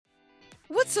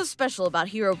What's so special about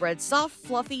Hero Bread's soft,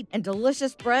 fluffy, and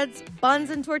delicious breads, buns,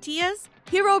 and tortillas?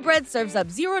 Hero Bread serves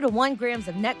up 0 to 1 grams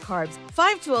of net carbs,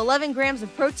 5 to 11 grams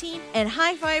of protein, and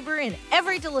high fiber in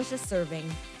every delicious serving.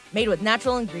 Made with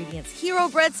natural ingredients, Hero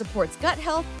Bread supports gut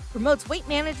health, promotes weight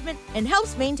management, and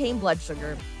helps maintain blood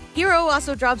sugar. Hero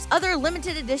also drops other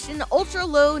limited edition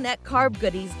ultra-low net carb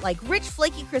goodies like rich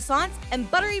flaky croissants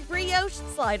and buttery brioche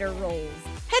slider rolls.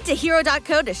 Head to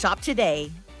hero.co to shop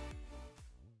today.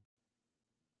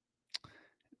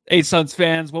 Hey, Suns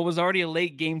fans, what was already a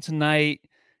late game tonight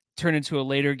turned into a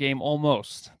later game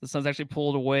almost. The Suns actually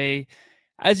pulled away.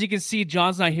 As you can see,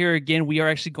 John's not here again. We are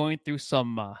actually going through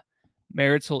some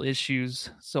marital issues.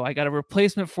 So I got a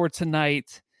replacement for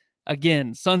tonight.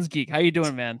 Again, Suns Geek, how you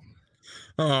doing, man?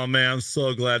 Oh, man, I'm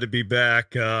so glad to be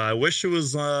back. I wish it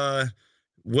was, I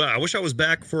wish I was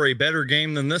back for a better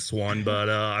game than this one, but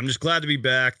I'm just glad to be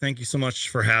back. Thank you so much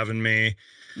for having me.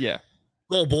 Yeah.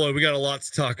 Oh, boy, we got a lot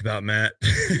to talk about, Matt.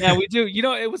 Yeah, we do. You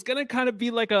know, it was going to kind of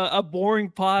be like a boring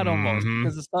pod almost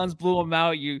because the Suns blew them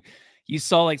out. You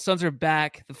saw like Suns are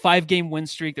back, the 5-game win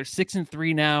streak. They're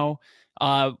 6-3 now,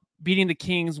 beating the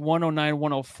Kings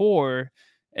 109-104.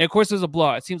 And of course, there's a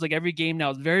blowout. It seems like every game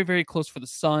now is very, very close for the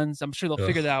Suns. I'm sure they'll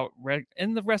figure that out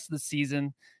in the rest of the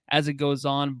season as it goes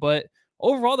on. But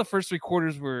overall, the first 3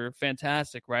 quarters were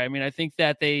fantastic, right? I mean, I think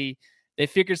that they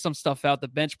figured some stuff out. The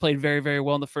bench played very, very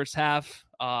well in the first half.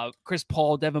 Chris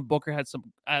Paul, Devin Booker had some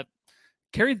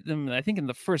carried them, I think, in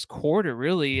the first quarter,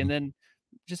 really, and then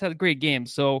just had a great game.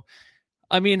 So,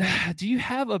 I mean, do you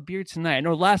have a beer tonight? I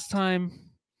know last time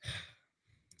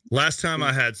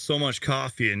I had so much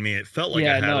coffee in me, it felt like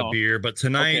I had a beer. But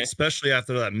tonight, especially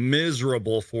after that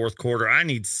miserable fourth quarter, I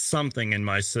need something in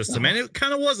my system. And it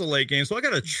kind of was a late game, so I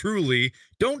got to truly,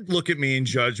 don't look at me and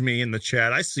judge me in the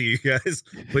chat. I see you guys.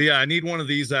 But yeah, I need one of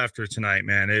these after tonight,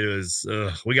 man. It was,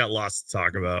 we got lots to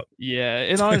talk about. Yeah,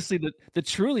 and honestly, the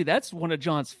Truly, that's one of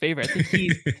John's favorite. I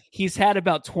think he's had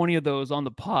about 20 of those on the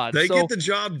pod. They get the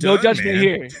job done. No judgment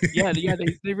here. Yeah,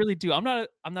 they really do. I'm not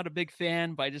a big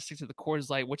fan, but I just stick to the Coors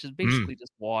Light, which is basically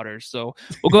just water. So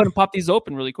we'll go ahead and pop these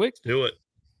open really quick. Do it.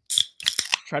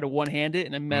 Try to one-hand it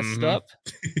and then messed up.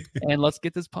 And let's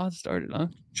get this pod started, huh?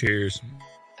 Cheers.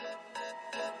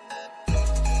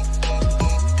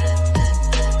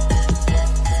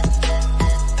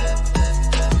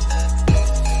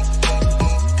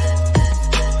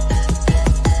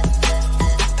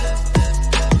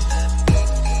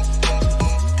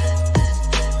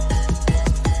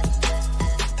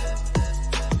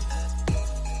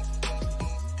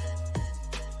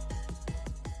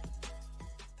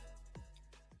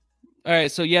 All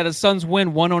right, so yeah, the Suns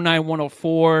win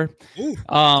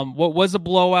 109-104. What was a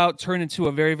blowout turned into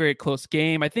a very, very close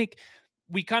game. I think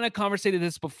we kind of conversated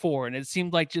this before, and it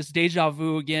seemed like just deja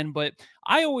vu again. But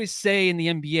I always say in the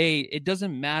NBA, it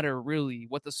doesn't matter really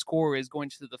what the score is going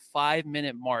to the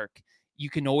 5-minute mark. You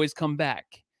can always come back.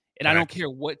 And I don't care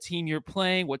what team you're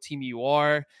playing, what team you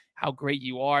are, how great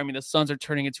you are. I mean, the Suns are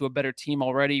turning into a better team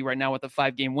already right now with a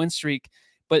 5-game win streak.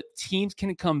 But teams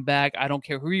can come back. I don't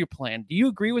care who you're playing. Do you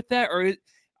agree with that? Or,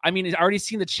 I mean, I already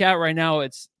seen the chat right now.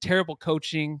 It's terrible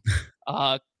coaching.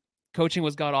 Coaching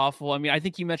was god-awful. I mean, I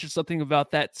think you mentioned something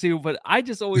about that too. But I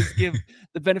just always give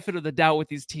the benefit of the doubt with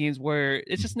these teams where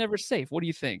it's just never safe. What do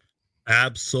you think?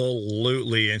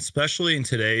 Absolutely, especially in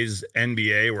today's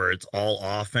NBA where it's all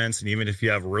offense, and even if you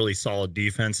have really solid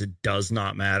defense, it does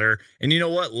not matter. And you know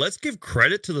what? Let's give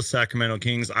credit to the Sacramento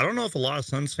Kings. I don't know if a lot of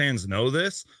Suns fans know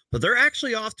this, but they're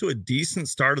actually off to a decent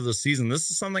start of the season. This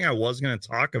is something I was going to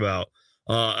talk about.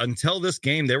 Until this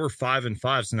game, they were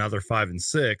 5-5, so now they're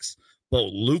 5-6. But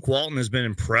Luke Walton has been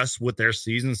impressed with their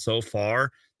season so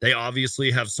far. They obviously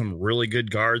have some really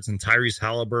good guards in Tyrese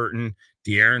Halliburton,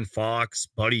 De'Aaron Fox,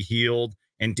 Buddy Hield,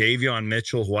 and Davion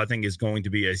Mitchell, who I think is going to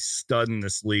be a stud in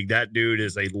this league. That dude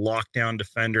is a lockdown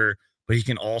defender, but he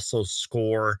can also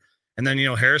score. And then, you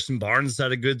know, Harrison Barnes has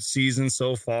had a good season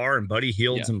so far, and Buddy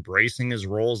Hield's embracing his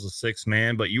role as a sixth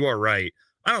man. But you are right.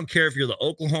 I don't care if you're the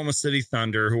Oklahoma City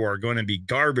Thunder, who are going to be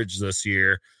garbage this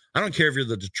year. I don't care if you're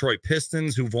the Detroit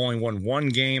Pistons, who've only won 1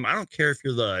 game. I don't care if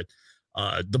you're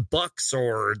the Bucks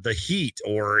or the Heat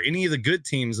or any of the good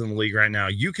teams in the league right now.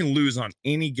 You can lose on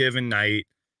any given night,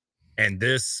 and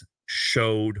this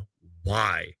showed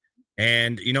why.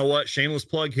 And you know what? Shameless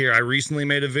plug here. I recently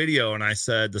made a video and I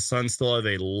said the Suns still have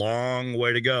a long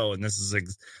way to go, and this is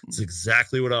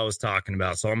exactly what I was talking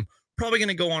about. So I'm probably going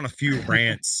to go on a few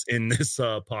rants in this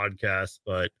podcast,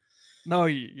 but No,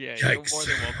 yeah, you're more Yikes.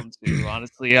 than welcome to.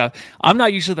 Honestly, I'm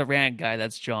not usually the rant guy.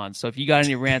 That's John. So if you got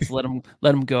any rants, let him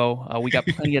go. We got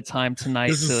plenty of time tonight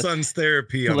This is to Suns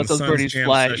therapy on let the those Suns birdies Jam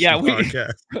fly. Session Yeah,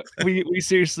 podcast. we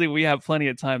seriously we have plenty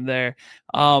of time there.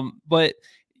 But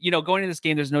going into this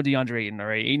game, there's no DeAndre Ayton. All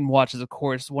right, Ayton Watch is of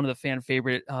course one of the fan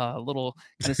favorite little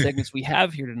kind of segments we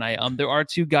have here tonight. There are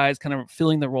two guys kind of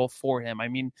filling the role for him. I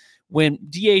mean, when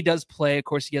DA does play, of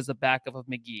course he has the backup of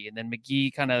McGee, and then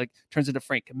McGee kind of turns into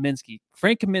Frank Kaminsky.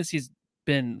 Frank Kaminsky's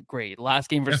been great. Last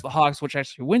game versus the Hawks, which I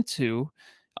actually went to,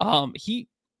 he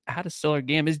had a stellar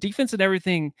game. His defense and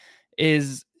everything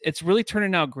it's really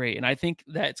turning out great, and I think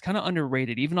that it's kind of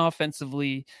underrated, even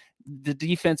offensively. The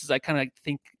defenses, I kind of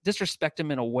think, disrespect him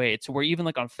in a way to where even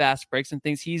like on fast breaks and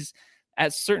things, he's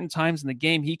at certain times in the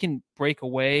game, he can break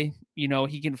away. He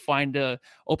can find a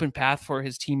open path for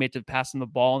his teammate to pass him the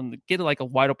ball and get like a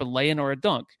wide open lay-in or a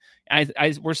dunk.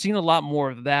 We're seeing a lot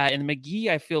more of that. And McGee,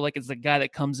 I feel like, is the guy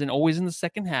that comes in always in the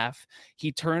second half.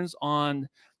 He turns on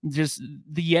just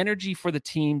the energy for the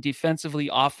team defensively,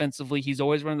 offensively. He's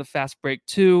always running the fast break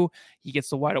too. He gets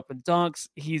the wide open dunks.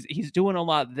 He's doing a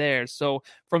lot there. So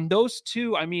from those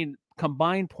two, I mean,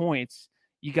 combined points,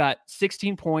 you got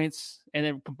 16 points, and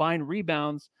then combined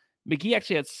rebounds, McGee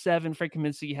actually had 7. Frank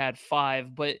Kaminsky had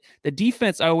 5. But the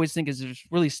defense, I always think, is just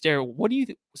really stellar. What do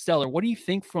you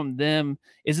think from them?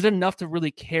 Is it enough to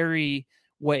really carry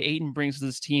what Ayton brings to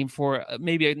this team for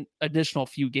maybe an additional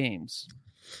few games?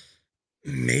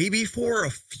 Maybe for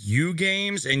a few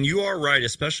games, and you are right,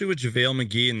 especially with JaVale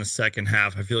McGee in the second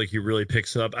half. I feel like he really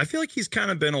picks it up. I feel like he's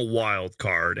kind of been a wild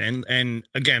card. And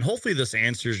again, hopefully this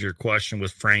answers your question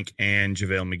with Frank and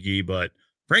JaVale McGee, but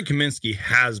Frank Kaminsky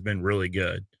has been really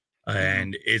good.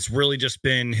 And it's really just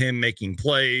been him making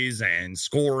plays and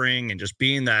scoring and just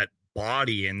being that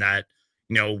body, and that,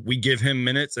 we give him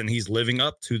minutes and he's living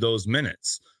up to those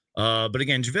minutes. But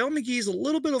again, JaVale McGee's a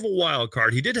little bit of a wild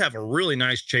card. He did have a really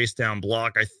nice chase down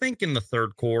block, I think, in the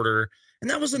third quarter. And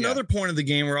that was another point of the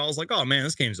game where I was like, oh man,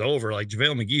 this game's over. Like,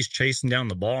 JaVale McGee's chasing down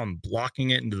the ball and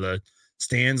blocking it into the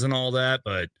stands and all that.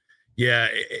 But yeah,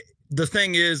 the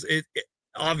thing is,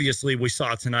 obviously we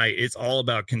saw tonight, it's all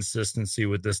about consistency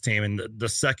with this team, and the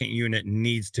second unit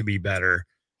needs to be better.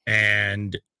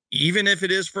 And even if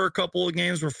it is for a couple of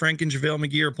games where Frank and JaVale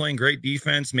McGee are playing great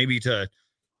defense, maybe to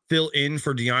fill in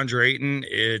for DeAndre Ayton,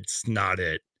 it's not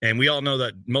it. And we all know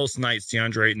that most nights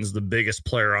DeAndre Ayton's the biggest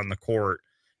player on the court,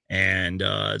 and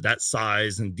that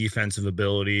size and defensive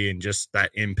ability and just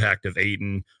that impact of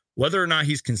Ayton, whether or not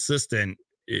he's consistent,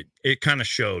 it kind of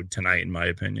showed tonight, in my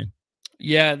opinion.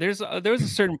 Yeah, there was a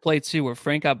certain play too where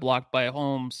Frank got blocked by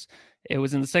Holmes. It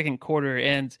was in the second quarter,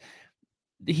 and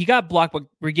he got blocked but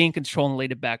regained control and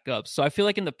laid it back up. So I feel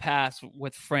like in the past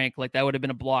with Frank, like that would have been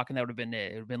a block and that would have been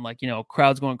it. It would have been like,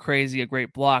 crowds going crazy, a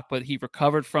great block, but he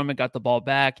recovered from it, got the ball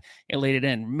back and laid it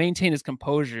in, maintained his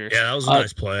composure. Yeah, that was a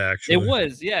nice play, actually.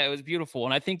 It was beautiful.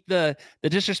 And I think the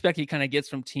disrespect he kind of gets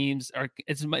from teams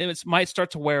it might start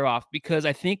to wear off, because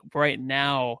I think right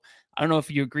now, I don't know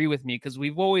if you agree with me, because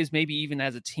we've always, maybe even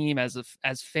as a team, as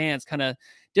fans, kind of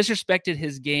disrespected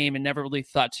his game and never really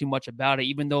thought too much about it,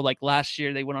 even though like last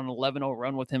year they went on an 11-0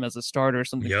 run with him as a starter or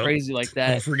something crazy like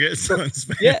that. Don't forget Suns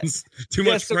fans. Too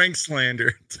much Frank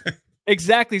slander.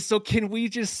 Exactly. So can we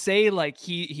just say like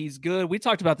he's good? We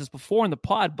talked about this before in the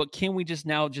pod, but can we just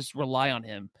now just rely on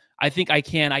him? I think I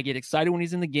can. I get excited when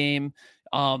he's in the game.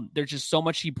 There's just so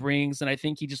much he brings, and I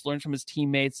think he just learns from his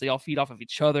teammates. They all feed off of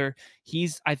each other.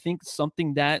 He's, I think,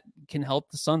 something that can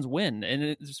help the Suns win,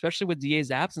 and especially with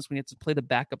DA's absence, when you have to play the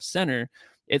backup center,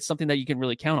 it's something that you can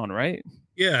really count on, right?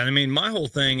 Yeah, I mean, my whole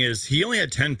thing is he only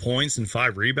had 10 points and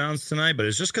 5 rebounds tonight, but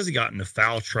it's just because he got into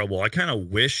foul trouble. I kind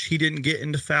of wish he didn't get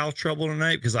into foul trouble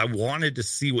tonight, because I wanted to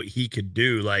see what he could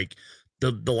do. Like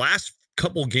the last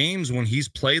couple games when he's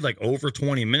played like over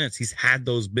 20 minutes, he's had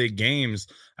those big games.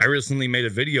 I recently made a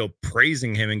video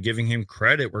praising him and giving him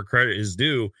credit where credit is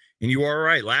due. And you are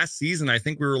right. Last season, I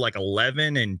think we were like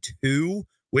 11-2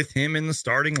 with him in the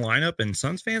starting lineup, and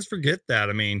Suns fans forget that.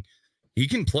 I mean, he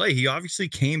can play. He obviously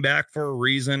came back for a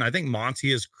reason. I think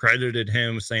Monty has credited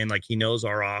him, saying like he knows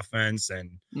our offense.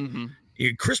 And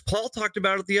Chris Paul talked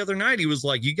about it the other night. He was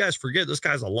like, you guys forget this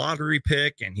guy's a lottery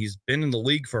pick, and he's been in the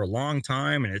league for a long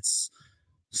time, and it's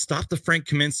stop the Frank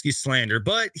Kaminsky slander.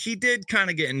 But he did kind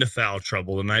of get into foul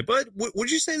trouble tonight. But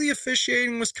would you say the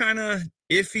officiating was kind of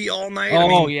iffy all night?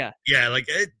 Yeah. Yeah, like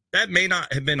that may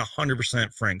not have been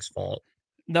 100% Frank's fault.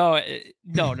 No.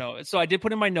 So I did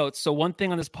put in my notes. So one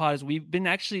thing on this pod is we've been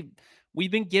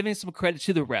giving some credit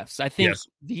to the refs. I think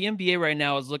the NBA right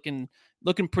now is looking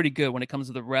looking pretty good when it comes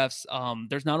to the refs.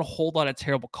 There's not a whole lot of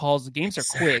terrible calls. The games are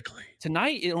quick.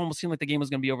 Tonight, it almost seemed like the game was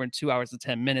going to be over in 2 hours and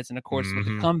 10 minutes. And of course, with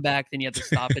the comeback, then you have the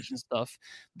stoppage and stuff.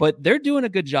 But they're doing a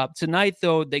good job. Tonight,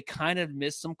 though, they kind of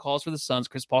missed some calls for the Suns.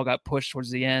 Chris Paul got pushed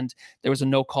towards the end. There was a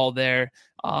no call there.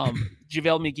 JaVale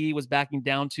McGee was backing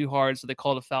down too hard, so they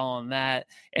called a foul on that.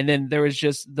 And then there was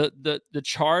just the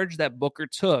charge that Booker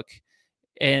took.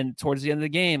 And towards the end of the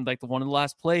game, like one of the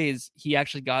last plays, he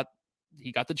actually got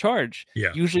the charge.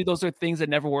 Yeah. Usually those are things that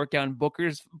never work out in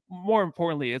Booker's. More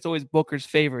importantly, it's always Booker's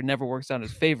favor. It never works out in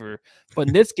his favor. But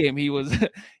in this game, he was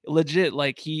legit.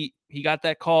 Like he got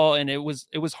that call, and it was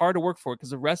hard to work for it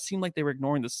because the refs seemed like they were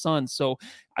ignoring the Suns. So,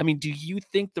 I mean, do you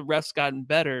think the refs gotten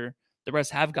better? The refs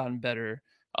have gotten better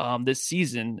this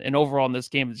season, and overall in this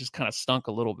game, it just kind of stunk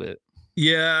a little bit.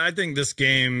 Yeah, I think this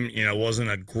game, wasn't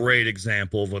a great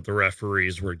example of what the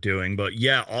referees were doing. But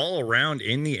yeah, all around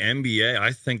in the NBA,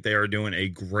 I think they are doing a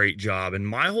great job. And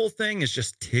my whole thing is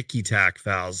just ticky-tack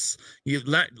fouls.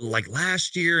 Like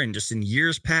last year and just in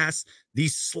years past, the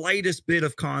slightest bit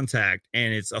of contact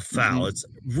and it's a foul. It's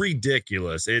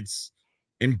ridiculous. It's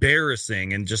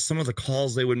embarrassing. And just some of the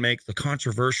calls they would make, the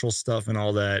controversial stuff and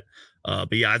all that.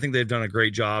 But yeah, I think they've done a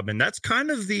great job, and that's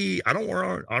kind of the I don't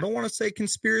want to say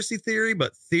conspiracy theory,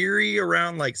 but theory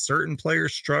around like certain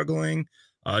players struggling.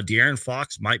 De'Aaron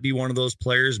Fox might be one of those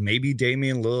players, maybe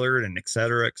Damian Lillard, and et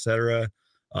cetera, et cetera.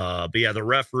 But yeah, the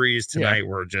referees tonight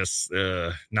were just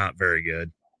not very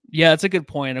good. Yeah, it's a good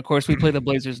point. Of course, we play the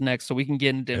Blazers next, so we can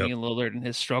get into Damian Lillard and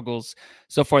his struggles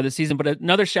so far this season. But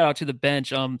another shout out to the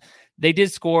bench. They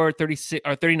did score 36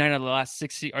 or 39 out of the last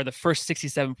 60 or the first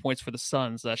 67 points for the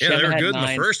Suns. They were good 9.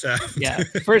 In the first half. Yeah,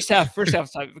 first half.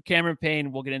 Cameron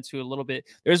Payne, we'll get into a little bit.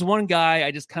 There's one guy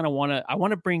I just kind of want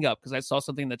to bring up because I saw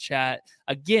something in the chat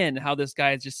again. How this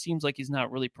guy just seems like he's not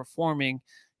really performing,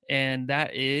 and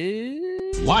that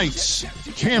is Lights,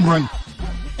 Cameron,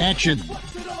 action.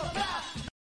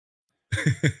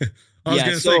 I was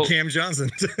going to say Cam Johnson.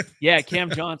 Yeah,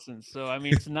 Cam Johnson. So, I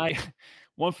mean, tonight,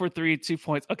 1 for 3, 2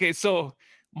 points. Okay, so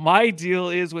my deal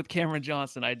is with Cameron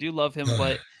Johnson. I do love him,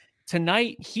 but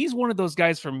tonight, he's one of those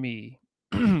guys for me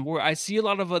where I see a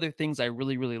lot of other things I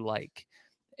really, really like.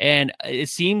 And it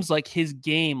seems like his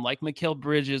game, like Mikal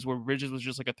Bridges, where Bridges was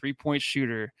just like a 3-point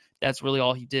shooter, that's really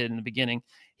all he did in the beginning.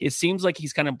 It seems like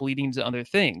he's kind of bleeding to other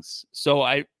things. So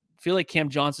I feel like Cam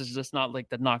Johnson is just not like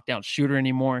the knockdown shooter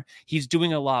anymore. He's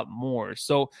doing a lot more.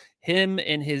 So him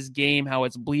and his game, how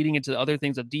it's bleeding into other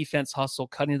things of defense, hustle,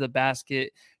 cutting to the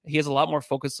basket. He has a lot more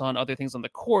focus on other things on the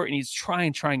court, and he's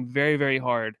trying very, very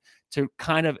hard to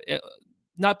kind of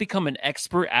not become an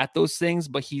expert at those things,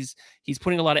 but he's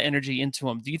putting a lot of energy into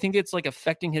them. Do you think it's like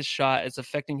affecting his shot? It's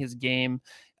affecting his game?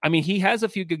 I mean, he has a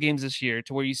few good games this year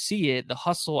to where you see it, the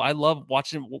hustle. I love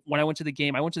watching when I went to the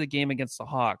game against the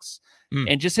Hawks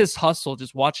and just his hustle,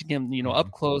 just watching him,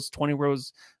 up close, 20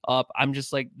 rows up. I'm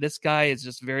just like, this guy is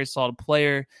just a very solid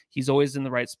player. He's always in the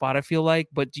right spot, I feel like.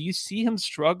 But do you see him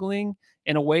struggling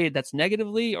in a way that's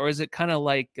negatively, or is it kind of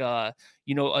like, a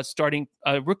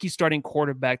rookie starting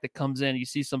quarterback that comes in, you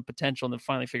see some potential and then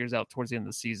finally figures out towards the end of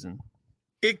the season?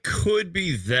 It could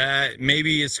be that.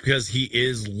 Maybe it's because he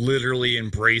is literally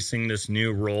embracing this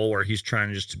new role where he's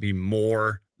trying just to be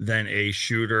more than a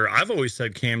shooter. I've always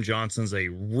said Cam Johnson's a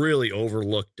really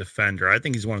overlooked defender. I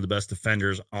think he's one of the best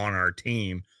defenders on our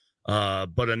team.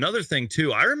 But another thing,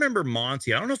 too, I remember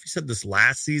Monty. I don't know if he said this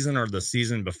last season or the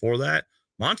season before that.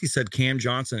 Monty said Cam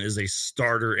Johnson is a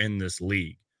starter in this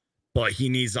league, but he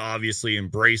needs to obviously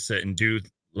embrace it and do,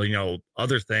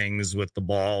 other things with the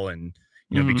ball and,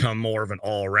 become more of an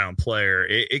all-around player.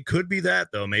 It could be that,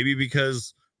 though. Maybe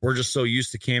because we're just so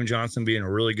used to Cam Johnson being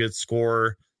a really good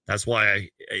scorer. That's why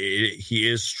he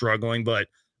is struggling. But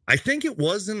I think it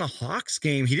was in the Hawks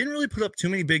game. He didn't really put up too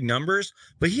many big numbers,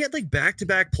 but he had like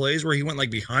back-to-back plays where he went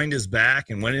like behind his back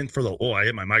and went in for I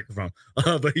hit my microphone.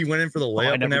 But he went in for the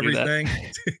layup and everything.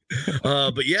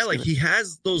 But yeah, like he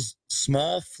has those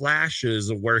small flashes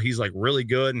of where he's like really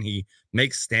good and he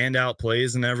makes standout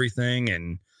plays and everything.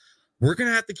 And we're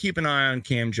going to have to keep an eye on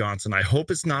Cam Johnson. I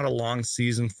hope it's not a long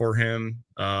season for him,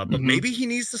 but maybe he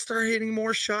needs to start hitting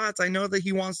more shots. I know that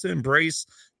he wants to embrace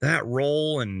that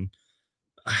role, and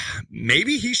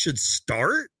maybe he should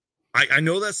start. I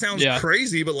know that sounds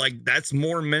crazy, but like that's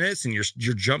more minutes and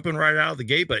you're jumping right out of the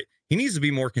gate, but he needs to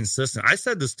be more consistent. I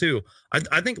said this too.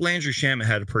 I think Landry Shamet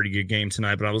had a pretty good game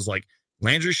tonight, but I was like,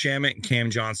 Landry Shamet and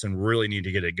Cam Johnson really need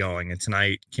to get it going. And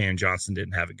tonight, Cam Johnson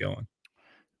didn't have it going.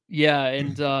 Yeah,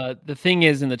 and the thing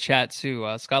is in the chat too,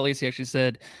 Scott Lacey actually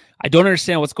said, I don't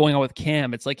understand what's going on with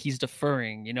Cam. It's like he's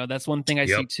deferring. That's one thing I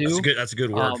see too. That's a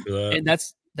good word for that. And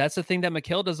that's the thing that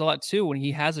Mikal does a lot too. When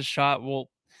he has a shot, well,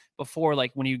 before,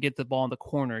 like when you get the ball in the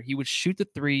corner, he would shoot the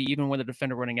three even when the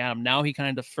defender running at him. Now he kind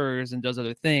of defers and does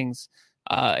other things.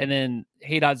 And then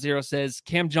Hey.0 says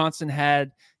Cam Johnson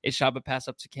had a shot but pass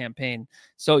up to Cam Payne.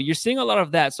 So you're seeing a lot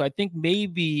of that. So I think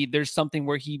maybe there's something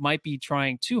where he might be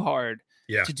trying too hard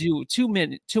to do too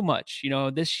much.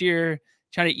 This year,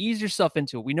 trying to ease yourself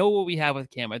into it. We know what we have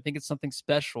with Cam. I think it's something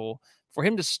special. For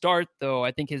him to start, though,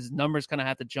 I think his numbers kind of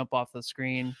have to jump off the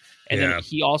screen. And then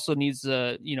he also needs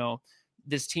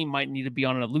this team might need to be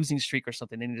on a losing streak or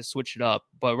something. They need to switch it up.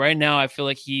 But right now, I feel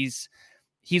like he's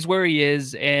where he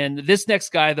is. And this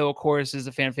next guy, though, of course, is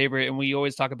a fan favorite. And we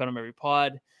always talk about him every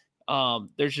pod.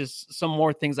 There's just some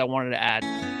more things I wanted to add.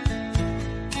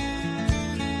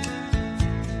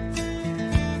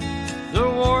 The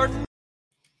award.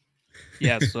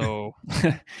 Yeah, so,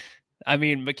 I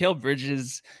mean, Mikal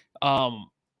Bridges, going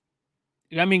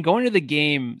to the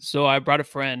game, so I brought a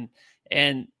friend,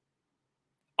 and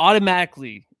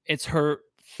automatically it's her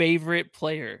favorite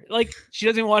player. Like, she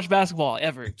doesn't even watch basketball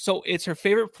ever. So it's her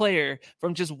favorite player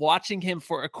from just watching him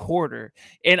for a quarter.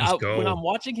 And when I'm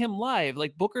watching him live,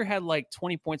 like Booker had like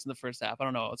 20 points in the first half. I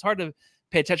don't know. It's hard to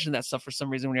pay attention to that stuff for some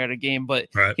reason when you're at a game, but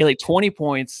he had like 20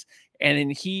 points. And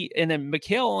then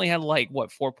Mikal only had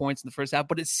 4 points in the first half,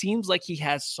 but it seems like he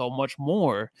has so much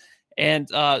more. And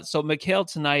so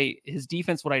Mikal tonight, his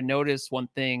defense, what I noticed one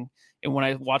thing, and when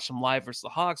I watched him live versus the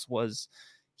Hawks, was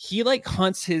he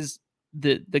hunts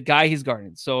the guy he's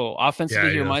guarding. So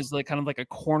offensively, he reminds me kind of like a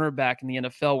cornerback in the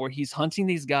NFL, where he's hunting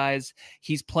these guys,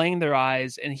 he's playing their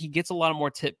eyes, and he gets a lot of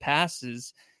more tip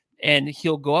passes. And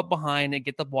he'll go up behind and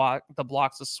get the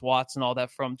blocks, the swats, and all that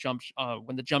from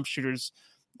when the jump shooters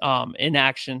in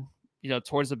action,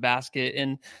 towards the basket.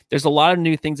 And there's a lot of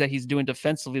new things that he's doing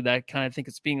defensively that I kind of think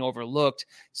it's being overlooked.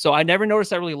 So I never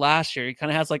noticed that really last year. He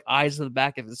kind of has eyes to the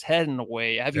back of his head in a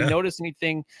way. Have you noticed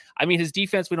anything? I mean, his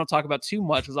defense, we don't talk about too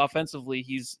much, because offensively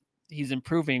he's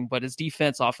improving, but his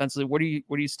defense offensively, where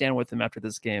do you stand with him after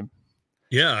this game?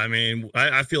 Yeah, I mean,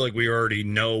 I feel like we already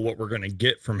know what we're going to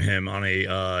get from him on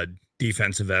a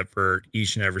defensive effort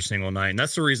each and every single night. And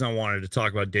that's the reason I wanted to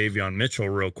talk about Davion Mitchell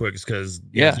real quick, is because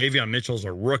Davion Mitchell's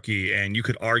a rookie, and you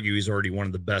could argue he's already one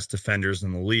of the best defenders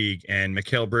in the league. And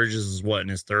Mikal Bridges is in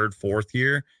his third, fourth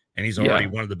year, and he's already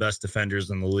one of the best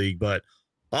defenders in the league. But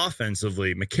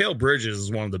offensively, Mikal Bridges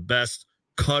is one of the best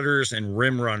cutters and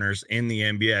rim runners in the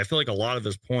NBA. I feel like a lot of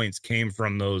his points came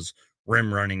from those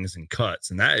rim runnings and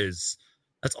cuts, and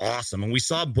that's awesome. And we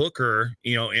saw Booker,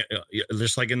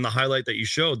 just like in the highlight that you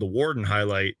showed, the Warden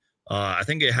highlight. I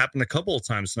think it happened a couple of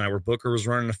times tonight where Booker was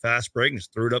running a fast break and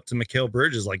just threw it up to Mikal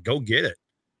Bridges, go get it.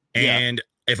 And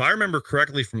if I remember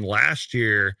correctly from last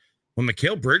year, when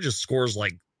Mikal Bridges scores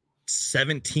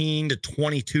 17 to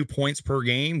 22 points per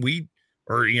game,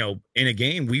 in a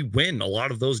game, we win a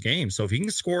lot of those games. So if he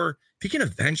can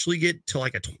eventually get to a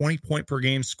 20 point per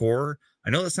game scorer, I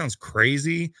know that sounds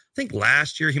crazy. I think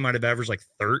last year he might have averaged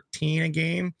 13 a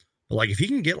game. But if he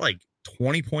can get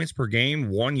 20 points per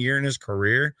game 1 year in his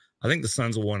career, I think the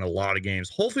Suns will win a lot of games.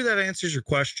 Hopefully that answers your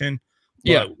question.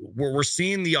 But we're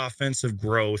seeing the offensive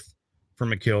growth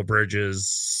from Mikal Bridges.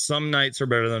 Some nights are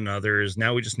better than others.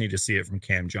 Now we just need to see it from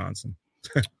Cam Johnson.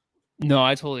 No,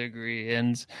 I totally agree.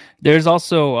 And there's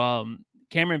also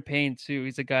Cameron Payne too.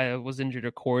 He's a guy that was injured,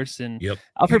 of course, and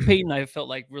Alfred Payton, I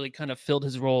felt really kind of filled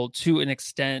his role to an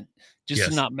extent, just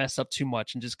to not mess up too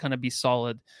much and just kind of be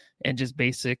solid and just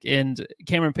basic. And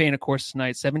Cameron Payne, of course,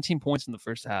 tonight, 17 points in the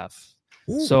first half.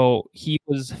 Ooh. So he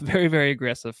was very, very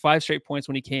aggressive. 5 straight points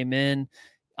when he came in.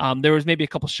 There was maybe a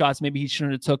couple shots maybe he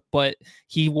shouldn't have took, but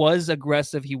he was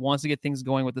aggressive. He wants to get things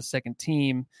going with the second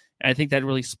team, and I think that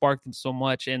really sparked him so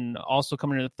much. And also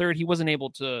coming in the third, he wasn't able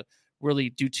to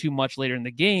really do too much later in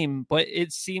the game, but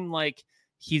it seemed like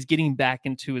he's getting back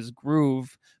into his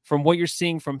groove. From what you're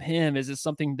seeing from him, is it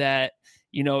something that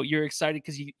you're excited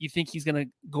because you think he's going to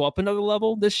go up another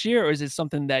level this year, or is it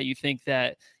something that you think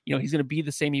that he's going to be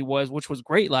the same he was, which was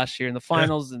great last year in the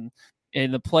finals and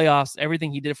in the playoffs,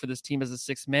 everything he did for this team as a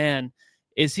sixth man?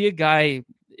 Is he a guy?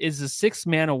 Is the sixth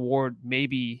man award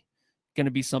maybe going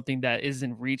to be something that is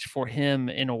in reach for him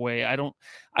in a way? I don't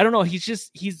know.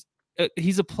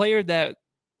 He's a player that,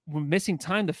 when missing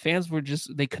time, the fans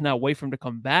they could not wait for him to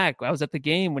come back. I was at the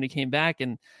game when he came back,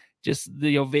 and just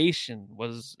the ovation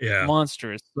was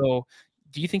monstrous. So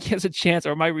do you think he has a chance,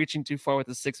 or am I reaching too far with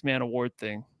the 6-man award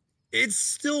thing? It's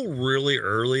still really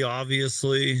early,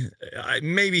 obviously.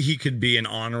 Maybe he could be an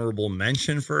honorable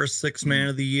mention for a 6th man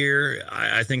of the year.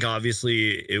 I think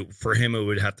obviously for him, it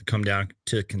would have to come down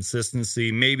to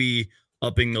consistency, maybe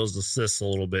upping those assists a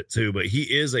little bit too, but he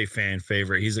is a fan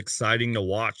favorite. He's exciting to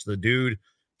watch. The dude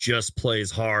just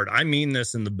plays hard. I mean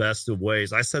this in the best of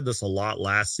ways. I said this a lot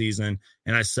last season,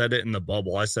 and I said it in the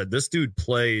bubble. I said this dude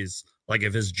plays like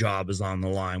if his job is on the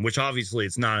line, which obviously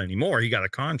it's not anymore. He got a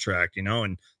contract,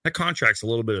 and that contract's a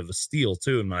little bit of a steal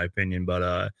too, in my opinion.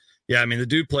 But yeah, I mean, the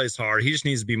dude plays hard. He just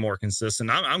needs to be more consistent.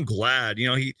 I'm glad, he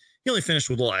only finished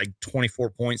with like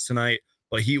 24 points tonight,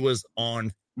 but he was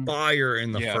on fire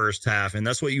in the first half, and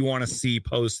that's what you want to see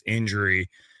post injury.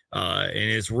 And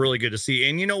it's really good to see.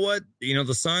 And you know what?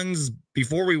 The Suns,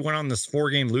 before we went on this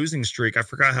 4-game losing streak, I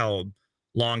forgot how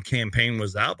long Cam Payne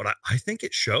was out, but I think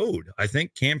it showed. I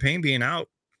think Cam Payne being out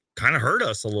kind of hurt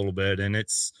us a little bit. And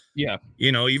it's,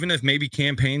 even if maybe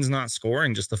Cam Payne's not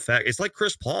scoring, just the fact it's like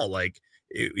Chris Paul, like,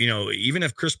 even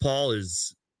if Chris Paul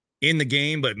is in the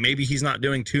game, but maybe he's not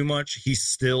doing too much, he's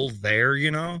still there,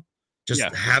 just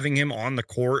having him on the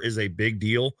court is a big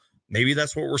deal. Maybe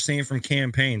that's what we're seeing from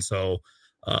Cam Payne. So,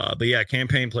 but yeah, Cam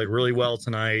Payne played really well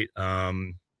tonight.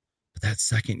 But that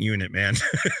second unit, man.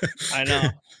 I know.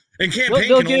 And Cam Payne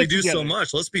can only do so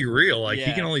much. Let's be real. Like,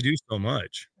 he can only do so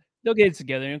much. They'll get it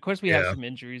together. And of course, we have some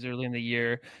injuries early in the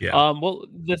year. Yeah. Well,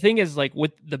 the thing is, like,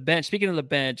 with the bench, speaking of the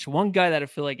bench, one guy that I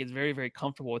feel like is very, very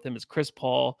comfortable with him is Chris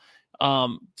Paul.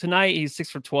 Tonight, he's 6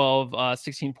 for 12,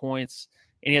 16 points,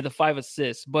 and he had the 5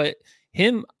 assists. But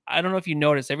him, I don't know if you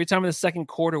noticed, every time in the second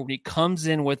quarter when he comes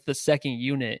in with the second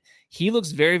unit, he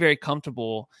looks very, very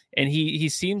comfortable, and he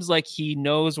seems like he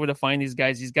knows where to find these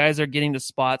guys. These guys are getting the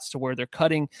spots to where they're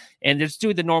cutting, and they're just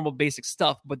doing the normal basic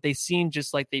stuff, but they seem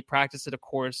just like they practice it, of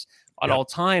course, at all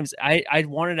times. I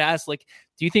wanted to ask, like,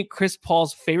 do you think Chris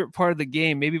Paul's favorite part of the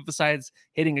game, maybe besides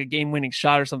hitting a game-winning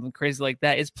shot or something crazy like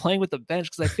that, is playing with the bench?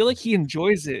 Because I feel like he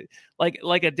enjoys it,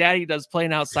 like a daddy does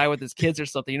playing outside with his kids or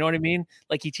something. You know what I mean?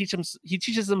 Like, he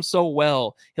teaches them so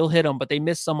well. He'll hit them, but they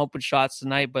miss some open shots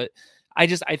tonight. But I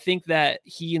think that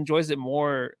he enjoys it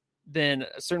more than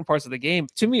certain parts of the game.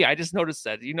 To me, I just noticed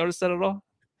that. Do you notice that at all?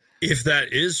 If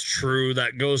that is true,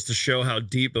 that goes to show how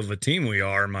deep of a team we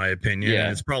are, in my opinion. Yeah.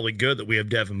 And it's probably good that we have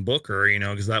Devin Booker,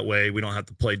 because that way we don't have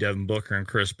to play Devin Booker and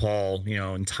Chris Paul,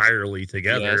 entirely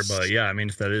together. Yes. But yeah, I mean,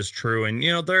 if that is true, and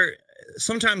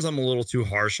sometimes I'm a little too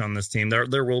harsh on this team.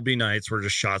 There will be nights where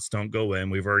just shots don't go in.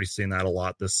 We've already seen that a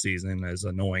lot this season, as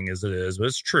annoying as it is. But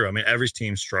it's true. I mean, every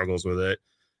team struggles with it.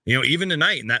 Even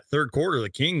tonight in that third quarter, the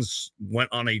Kings went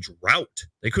on a drought.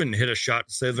 They couldn't hit a shot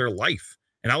to save their life.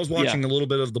 And I was watching a little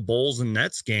bit of the Bulls and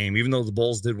Nets game. Even though the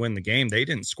Bulls did win the game, they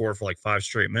didn't score for like 5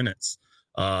 straight minutes.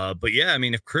 But yeah, I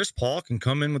mean, if Chris Paul can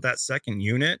come in with that second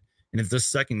unit, and if this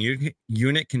second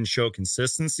unit can show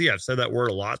consistency, I've said that word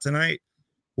a lot tonight.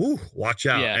 Ooh, watch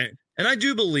out. Yeah. And I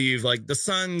do believe, like, the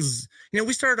Suns,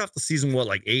 we started off the season,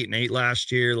 like 8-8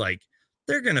 last year. Like,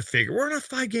 they're going to figure we're on a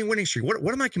 5-game winning streak.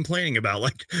 What am I complaining about?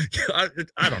 Like, I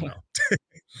don't know.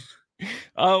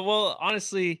 Well,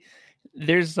 honestly,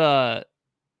 there's a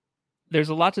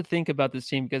lot to think about this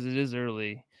team because it is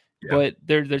early. Yeah. But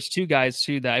there's two guys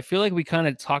too that I feel like we kind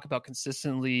of talk about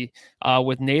consistently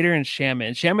with Nader and Shamet.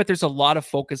 And Shamet, there's a lot of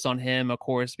focus on him, of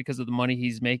course, because of the money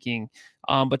he's making.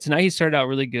 But tonight he started out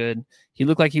really good. He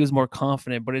looked like he was more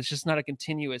confident, but it's just not a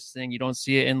continuous thing. You don't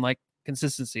see it in like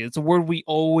consistency. It's a word we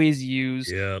always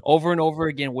use over and over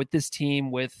again with this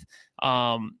team. With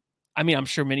I mean, I'm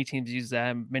sure many teams use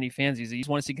that, many fans use it. You just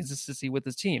want to see consistency with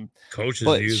this team. Coaches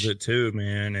use it too,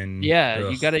 man. And you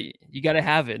gotta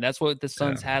have it. And that's what the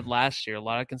Suns had last year. A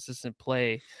lot of consistent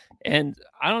play. And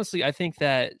honestly, I think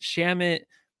that Shamet,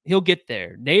 he'll get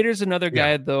there. Nader's another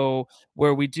guy though,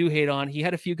 where we do hate on. He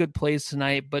had a few good plays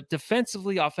tonight, but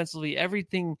defensively, offensively,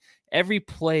 every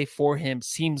play for him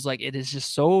seems like it is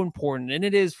just so important. And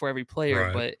it is for every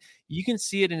player, but you can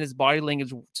see it in his body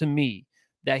language to me,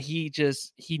 that he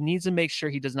needs to make sure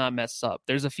he does not mess up.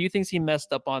 There's a few things he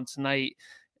messed up on tonight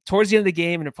towards the end of the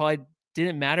game, and it probably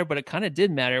didn't matter, but it kind of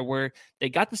did matter, where they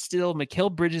got the steal.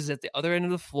 Mikal Bridges at the other end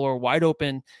of the floor, wide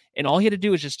open, and all he had to do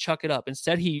was just chuck it up.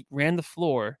 Instead, he ran the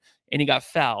floor, and he got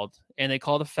fouled, and they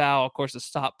called a foul, of course, to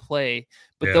stop play.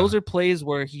 But those are plays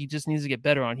where he just needs to get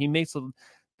better on. He makes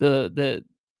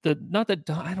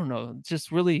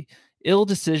just really ill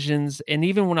decisions. And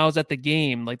even when I was at the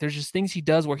game, like, there's just things he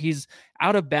does where he's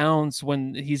out of bounds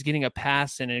when he's getting a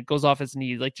pass and it goes off his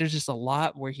knee. Like, there's just a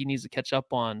lot where he needs to catch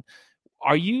up on.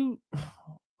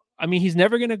 He's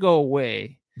never going to go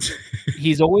away.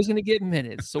 He's always going to get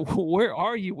minutes. So where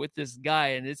are you with this guy?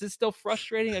 And is it still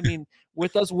frustrating? I mean,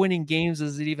 with us winning games,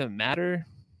 does it even matter?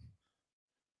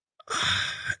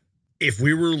 If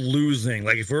we were losing,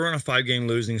 like if we're on a 5-game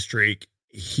losing streak,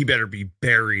 he better be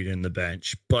buried in the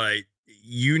bench. But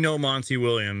Monty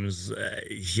Williams.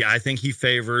 I think he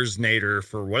favors Nader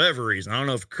for whatever reason. I don't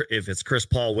know if it's Chris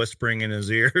Paul whispering in his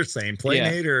ear saying play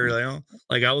Nader.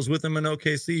 Like I was with him in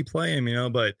OKC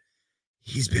playing, but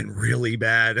he's been really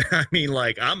bad. I mean,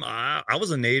 like I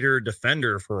was a Nader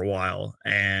defender for a while,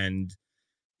 and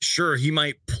sure he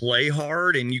might play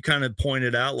hard, and you kind of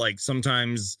pointed out like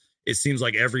sometimes it seems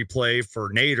like every play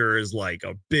for Nader is like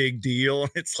a big deal.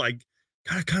 It's like,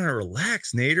 gotta kind of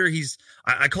relax, Nader.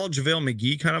 I call JaVale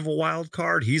McGee kind of a wild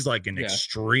card. He's like an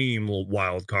extreme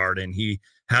wild card, and he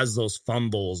has those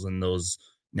fumbles and those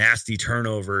nasty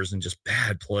turnovers and just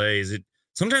bad plays.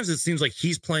 Sometimes it seems like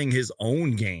he's playing his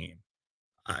own game.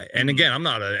 And again, I'm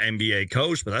not an NBA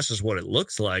coach, but that's just what it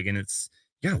looks like. And you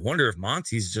gotta wonder if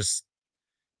Monty's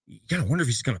you gotta wonder if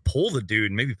he's gonna pull the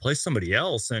dude and maybe play somebody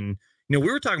else. And we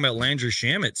were talking about Landry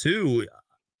Shamet too.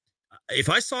 If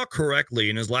I saw correctly,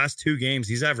 in his last 2 games,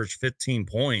 he's averaged 15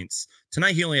 points.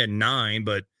 Tonight, he only had 9,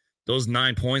 but those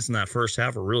 9 points in that first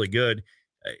half are really good.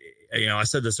 I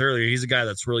said this earlier. He's a guy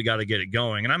that's really got to get it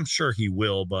going, and I'm sure he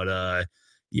will. But, I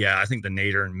think the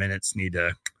Nader and minutes need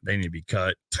to be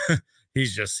cut.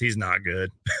 He's not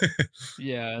good.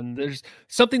 Yeah, and there's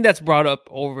something that's brought up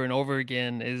over and over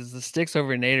again is the Sticks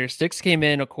over Nader. Sticks came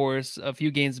in, of course, a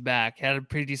few games back, had a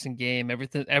pretty decent game.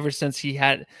 Ever since he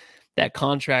had that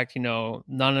contract,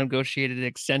 non-negotiated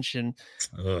extension,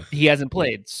 he hasn't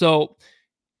played. So,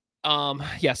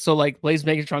 so like Blaze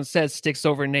Megatron says, Sticks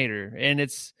over Nader, and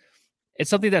it's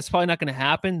something that's probably not going to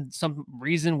happen. Some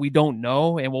reason we don't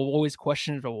know, and we'll always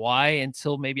question it why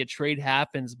until maybe a trade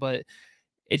happens, but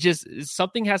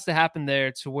something has to happen there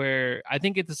to where I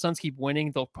think if the Suns keep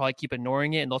winning, they'll probably keep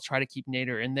ignoring it, and they'll try to keep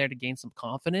Nader in there to gain some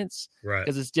confidence. Right.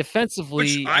 Because it's defensively.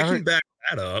 Which I can back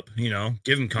that up,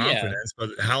 give him confidence,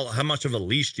 but how much of a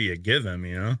leash do you give him,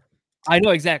 I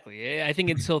know exactly. I think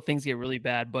until things get really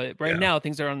bad, but right now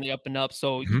things are on the up and up.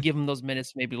 So you give him those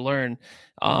minutes to maybe learn.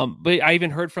 But I even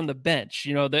heard from the bench,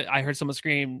 that I heard someone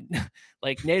scream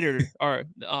like Nader or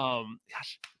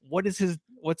what's his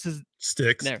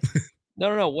Sticks? There.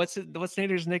 No. What's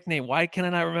Nader's nickname? Why can I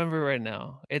not remember right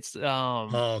now? It's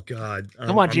oh God.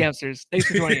 Come on, Jamsters. Thanks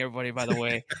for joining everybody, by the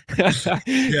way.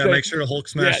 Make sure to Hulk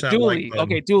smash that Dooley. like button.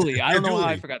 Okay, Dooley. I don't know Dooley. how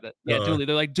I forgot that. Yeah, Dooley.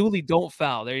 They're like, Dooley, don't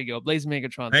foul. There you go. Blaze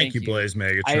Megatron. Thank you, Blaze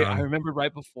Megatron. I remembered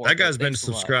right before. That guy's been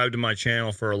subscribed to my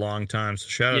channel for a long time. So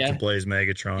shout out to Blaze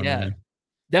Megatron. Yeah. Man.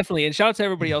 Definitely. And shout out to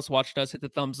everybody else watching us. Hit the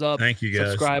thumbs up. Thank you,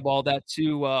 guys. Subscribe, all that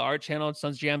to our channel,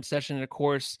 Suns Jam Session, and of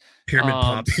course, Pyramid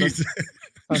Poppies.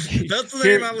 That's the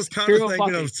name I was kind of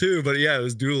thinking of too, but it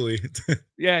was Dooley. It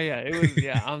was.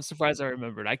 Yeah, I'm surprised I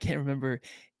remembered. I can't remember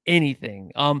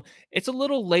anything. It's a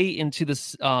little late into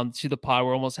this to the pod.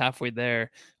 We're almost halfway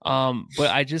there. But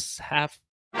I just have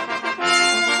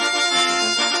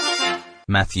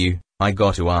Matthew, I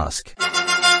got to ask.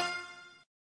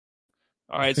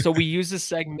 All right, so we use this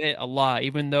segment a lot,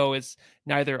 even though it's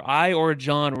neither I or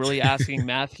John really asking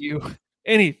Matthew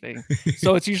anything.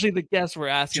 So it's usually the guests we're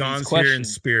asking. John's questions. Here in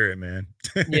spirit, man.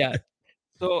 Yeah.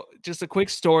 So just a quick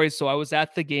story. So I was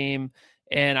at the game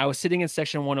and I was sitting in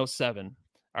section 107.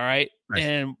 All right. Nice.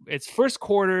 And it's first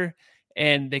quarter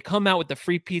and they come out with the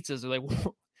free pizzas. They're like,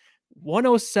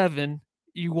 107,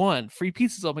 you won free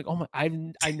pizzas. I'm like, oh my, I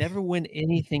never win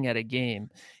anything at a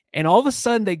game. And all of a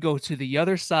sudden they go to the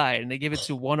other side and they give it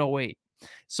to 108.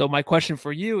 So my question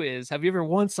for you is, have you ever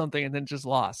won something and then just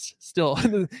lost still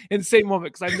in the same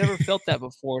moment? Because I've never felt that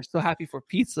before. So happy for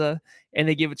pizza. And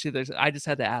they give it to I just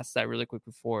had to ask that really quick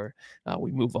before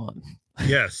we move on.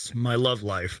 Yes, my love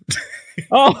life.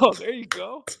 Oh, there you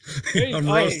go. I'm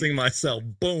roasting myself.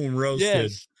 Boom,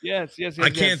 roasted. Yes. I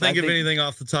can't think of anything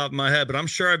off the top of my head, but I'm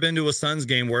sure I've been to a Suns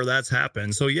game where that's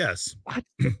happened. So yes. I've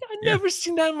never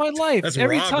seen that in my life. That's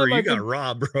every robbery. You got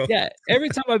robbed, bro. Yeah, every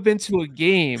time I've been to a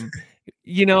game,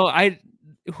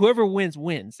 whoever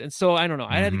wins. And so I don't know.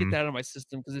 I had to get that out of my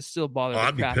system because it still bothers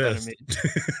the crap out of me.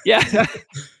 Yeah.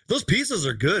 Those pizzas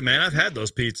are good, man. I've had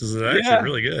those pizzas. They're actually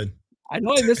really good. I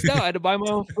know I missed out. I had to buy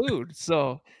my own food.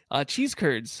 So cheese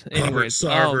curds. Anyways,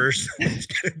 Sarvers.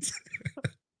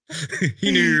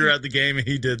 He knew you were at the game and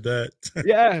he did that.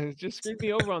 Yeah, just screwed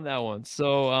me over on that one.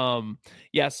 So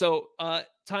so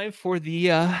time for the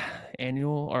Jam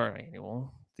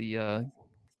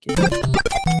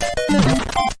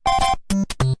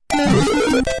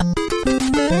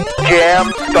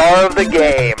Star of the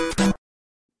Game.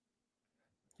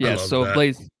 Yeah, so that.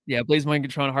 Blaze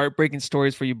Megatron, heartbreaking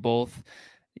stories for you both.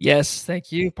 Yes,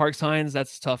 thank you. Parks Hines,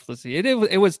 that's tough. Let's see.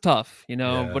 It was tough,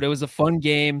 but it was a fun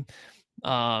game.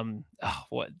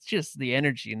 Just the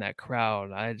energy in that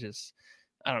crowd. I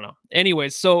don't know.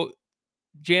 Anyways, so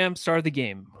Jam, start of the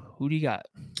game. Who do you got,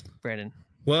 Brandon?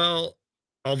 Well,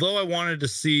 although I wanted to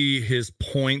see his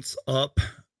points up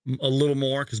a little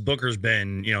more because Booker's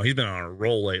been, he's been on a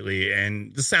roll lately.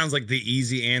 And this sounds like the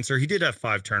easy answer. He did have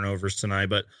 5 turnovers tonight,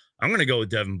 but I'm going to go with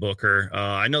Devin Booker.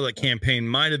 I know that Campaign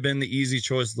might have been the easy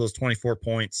choice of those 24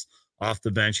 points off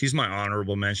the bench. He's my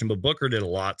honorable mention, but Booker did a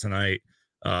lot tonight.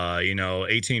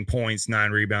 18 points,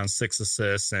 9 rebounds, 6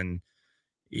 assists, and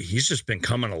he's just been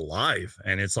coming alive.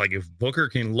 And it's like, if Booker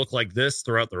can look like this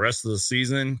throughout the rest of the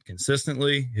season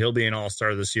consistently, he'll be an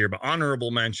all-star this year. But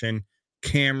honorable mention,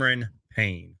 Cameron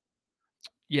Payne.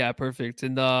 Yeah, perfect.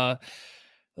 And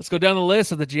let's go down the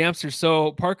list of the Jamsters.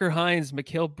 So Parker Hines,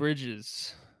 Mikal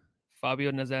Bridges,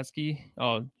 Fabio Nazansky,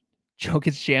 Jokic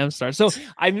Jamstar. So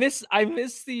I miss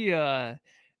the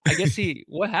I guess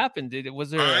what happened? Was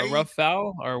there a rough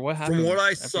foul or what happened? From what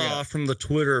I saw from the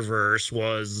Twitterverse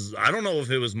was, I don't know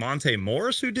if it was Monte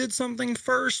Morris who did something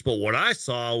first, but what I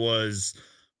saw was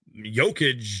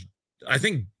Jokic, I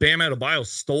think Bam Adebayo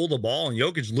stole the ball and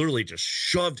Jokic literally just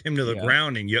shoved him to the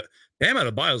ground. And Bam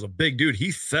Adebayo is a big dude.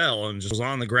 He fell and just was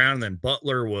on the ground. And then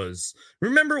Butler was,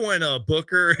 remember when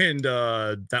Booker and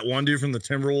that one dude from the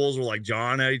Timberwolves were like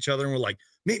jawing at each other and were like,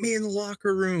 meet me in the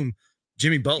locker room.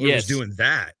 Jimmy Butler was doing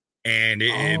that. And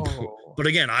but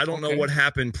again, I don't know what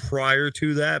happened prior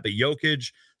to that, but Jokic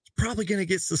is probably going to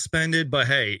get suspended. But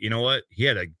hey, you know what? He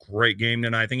had a great game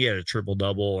tonight. I think he had a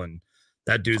triple-double, and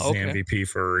that dude's the MVP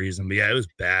for a reason. But yeah, it was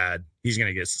bad. He's going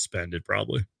to get suspended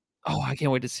probably. Oh, I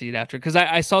can't wait to see it after, because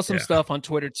I saw some stuff on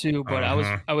Twitter too, but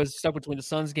I was stuck between the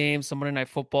Suns game, some Monday Night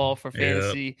Football for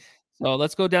fantasy. Yep. So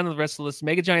let's go down to the rest of the list.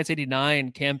 Mega Giants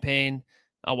 89, Campaign,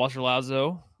 Walter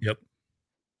Lazo. Yep.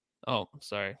 Oh,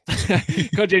 sorry.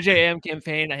 Coach JJM,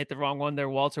 Campaign. I hit the wrong one there.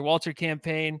 Walter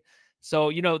Campaign.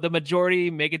 So, the majority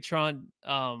Megatron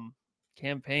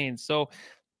Campaign. So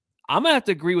I'm going to have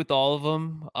to agree with all of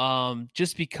them,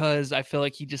 just because I feel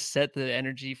like he just set the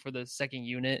energy for the second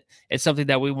unit. It's something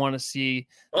that we want to see.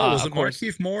 Was it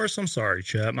Markieff Morris? I'm sorry,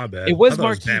 chat. My bad. It was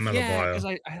Markieff.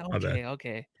 Yeah,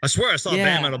 okay. I swear I saw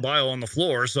Bam Adebayo on the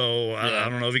floor, so I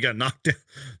don't know if he got knocked down.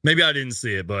 Maybe I didn't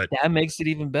see it, but that makes it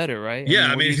even better, right? Yeah,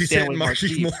 I mean if he's hitting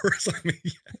Markieff Morris,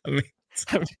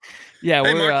 yeah,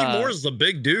 hey, Markieff Morris is a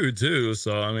big dude too,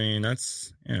 so I mean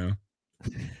that's yeah.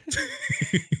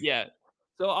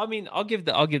 So I mean, I'll give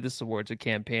this award to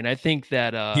Campaign. I think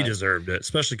that he deserved it,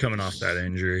 especially coming off that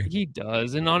injury. He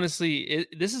does, and honestly,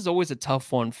 this is always a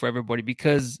tough one for everybody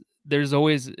because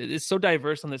it's so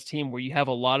diverse on this team where you have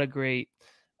a lot of great,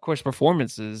 of course,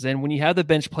 performances, and when you have the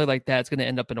bench play like that, it's going to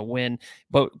end up in a win.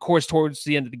 But of course, towards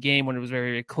the end of the game, when it was very,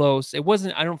 very close, it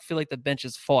wasn't. I don't feel like the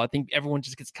bench's fault. I think everyone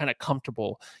just gets kind of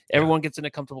comfortable. Everyone gets in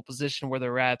a comfortable position where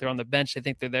they're at. They're on the bench. They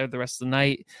think they're there the rest of the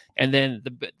night, and then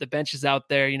the bench is out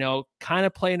there, kind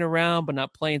of playing around, but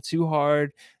not playing too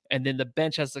hard. And then the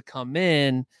bench has to come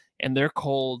in, and they're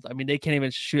cold. I mean, they can't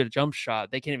even shoot a jump shot.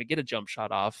 They can't even get a jump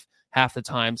shot off half the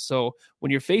time. So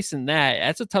when you're facing that,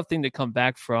 that's a tough thing to come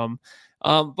back from.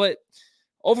 But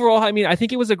overall, I mean, I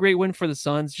think it was a great win for the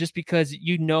Suns just because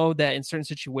that in certain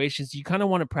situations, you kind of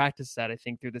want to practice that, I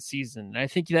think, through the season. And I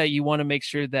think that you want to make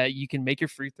sure that you can make your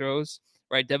free throws,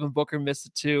 right? Devin Booker missed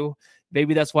it too.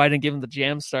 Maybe that's why I didn't give him the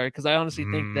jam start, because I honestly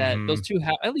think that those two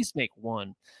at least make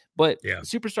one. But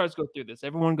superstars go through this.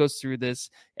 Everyone goes through this.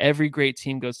 Every great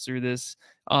team goes through this.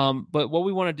 But what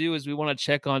we want to do is we want to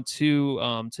check on two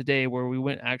today where we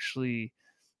went actually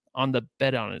on the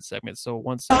bet on it segment. So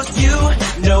once you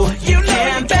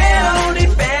can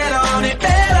bet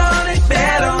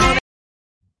on it.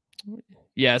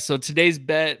 Yeah, so today's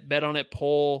bet on it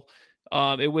poll,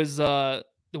 it was the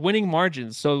winning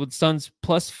margins. So with Suns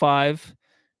 +5,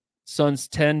 Suns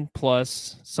 10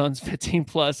 plus, Suns 15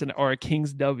 plus, or a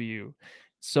Kings W.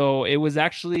 So it was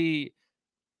actually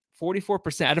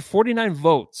 44% out of 49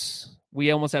 votes.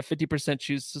 We almost had 50%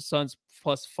 choose the Suns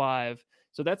 +5.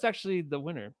 So that's actually the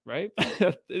winner, right?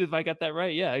 If I got that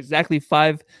right. Yeah, exactly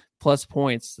 5+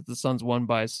 points that the Suns won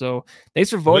by. So thanks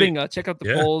for voting. Check out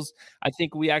the polls. I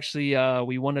think we actually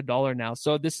we won $1 now.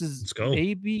 So this is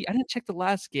maybe, I didn't check the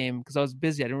last game because I was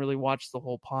busy. I didn't really watch the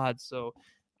whole pod. So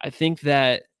I think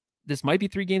that this might be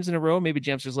 3 games in a row. Maybe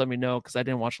Jamsters let me know because I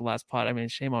didn't watch the last pod. I mean,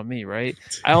 shame on me, right?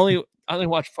 I only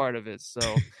watched part of it. So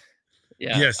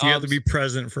yeah. Yes, you have to be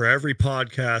present for every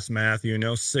podcast, Matthew.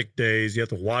 No sick days. You have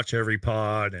to watch every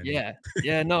pod. And... Yeah.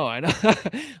 No, I know.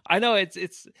 I know it's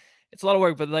a lot of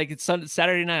work, but like it's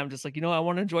Saturday night. I'm just like, I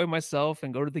want to enjoy myself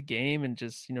and go to the game and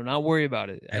just, not worry about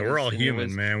it. And we're all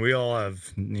human, man. We all have,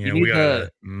 we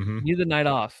need the night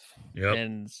off. Yep.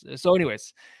 And so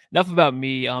anyways, enough about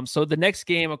me. So the next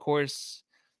game, of course,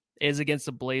 is against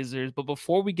the Blazers. But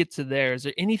before we get to there, is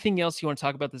there anything else you want to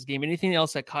talk about this game? Anything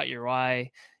else that caught your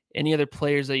eye? Any other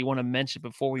players that you want to mention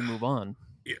before we move on?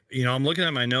 I'm looking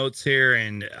at my notes here,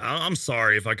 and I'm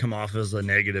sorry if I come off as a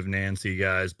negative Nancy,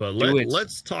 guys, but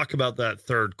let's talk about that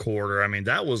third quarter. I mean,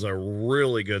 that was a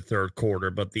really good third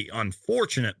quarter, but the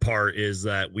unfortunate part is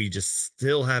that we just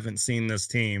still haven't seen this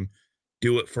team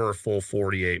do it for a full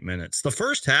 48 minutes. The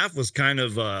first half was kind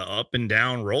of a up and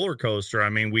down roller coaster. I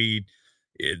mean,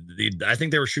 I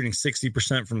think they were shooting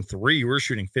 60% from three. We were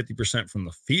shooting 50% from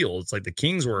the field. It's like the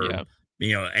Kings were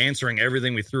answering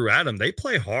everything we threw at them. They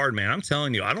play hard, man. I'm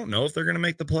telling you, I don't know if they're going to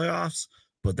make the playoffs,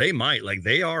 but they might. Like,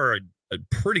 they are a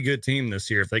pretty good team this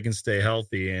year if they can stay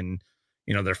healthy. And,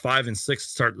 they're 5-6 to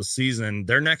start the season.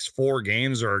 Their next 4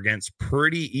 games are against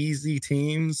pretty easy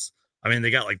teams. I mean,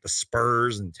 they got like the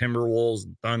Spurs and Timberwolves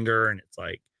and Thunder. And it's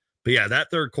like, but yeah,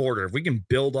 that third quarter, if we can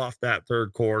build off that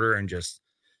third quarter and just,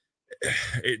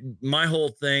 my whole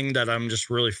thing that I'm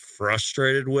just really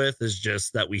frustrated with is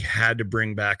just that we had to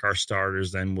bring back our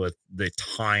starters then with the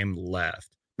time left.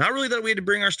 Not really that we had to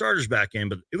bring our starters back in,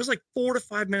 but it was like 4 to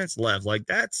 5 minutes left. Like,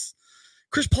 that's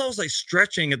Chris Paul's like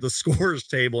stretching at the scorer's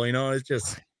table. It's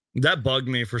just, that bugged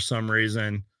me for some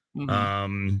reason.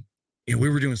 Mm-hmm. We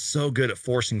were doing so good at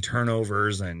forcing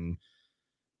turnovers and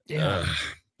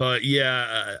but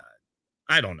yeah,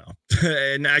 I don't know.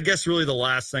 And I guess really the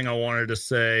last thing I wanted to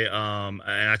say, and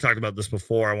I talked about this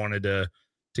before, I wanted to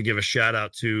give a shout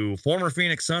out to former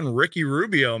Phoenix Sun Ricky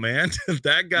Rubio, man.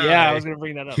 That guy. Yeah, I was going to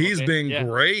bring that up. He's been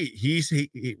great.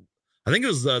 I think it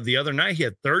was the other night, he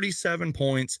had 37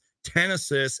 points, 10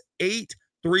 assists, 8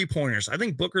 3-pointers. I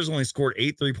think Booker's only scored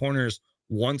 8 3-pointers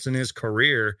once in his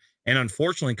career. And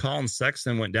unfortunately, Colin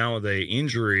Sexton went down with an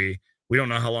injury. We don't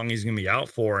know how long he's going to be out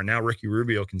for. And now Ricky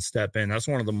Rubio can step in. That's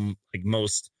one of the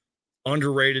most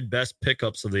underrated, best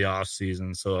pickups of the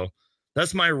offseason. So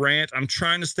that's my rant. I'm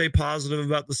trying to stay positive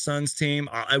about the Suns team.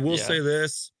 I will say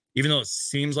this, even though it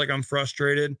seems like I'm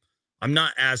frustrated, I'm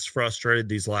not as frustrated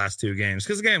these last 2 games.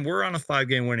 Because, again, we're on a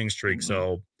 5-game winning streak.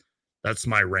 So that's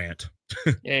my rant.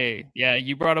 Hey, yeah,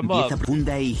 you brought him up.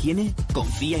 Funda e higiene?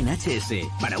 Confía en HS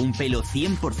para un pelo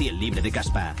 100% libre de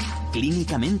caspa.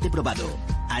 Clínicamente probado.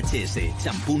 HS,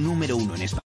 champú número 1 en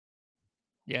España.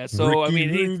 Yeah, so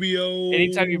Ricky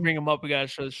anytime you bring him up, we gotta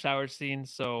show the shower scene.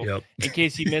 So in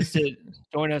case you missed it,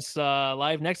 join us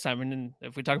live next time. And then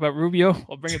if we talk about Rubio,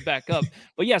 we'll bring it back up.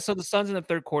 But yeah, so the Suns in the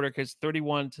third quarter, because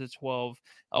 31-12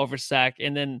 over Sac,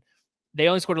 and then they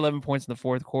only scored 11 points in the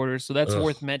fourth quarter, so that's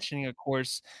worth mentioning, of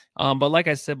course. But like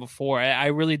I said before, I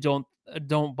really don't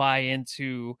buy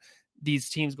into these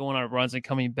teams going on runs and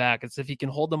coming back. It's if you can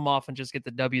hold them off and just get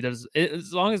the W.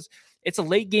 As long as it's a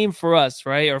late game for us,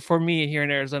 right? Or for me here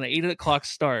in Arizona, 8:00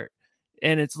 start.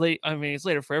 And it's late. I mean, it's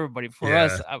later for everybody. For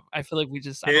us, I feel like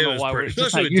I don't know why we're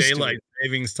just not used daylight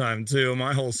savings time too.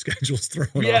 My whole schedule's thrown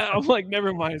off. Yeah, I'm like,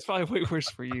 never mind. It's probably way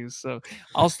worse for you. So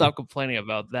I'll stop complaining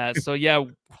about that. So yeah,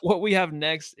 what we have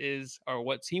next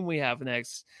what team we have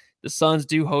next? The Suns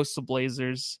do host the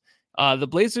Blazers. The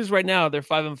Blazers right now, they're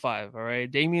 5-5. All right.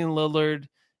 Damian Lillard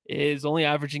is only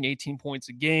averaging 18 points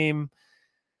a game.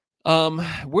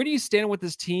 Where do you stand with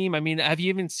this team? I mean, have you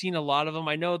even seen a lot of them?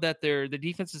 I know that the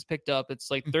defense is picked up.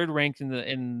 It's like 3rd ranked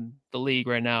in the league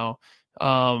right now.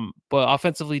 But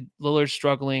offensively, Lillard's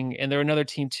struggling, and they're another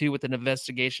team too with an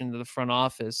investigation into the front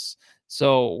office.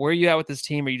 So where are you at with this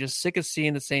team? Are you just sick of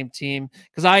seeing the same team?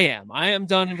 Because I am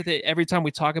done with it. Every time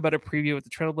we talk about a preview with the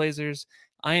Trailblazers,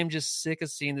 I am just sick of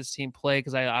seeing this team play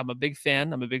because I'm a big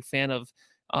fan. I'm a big fan of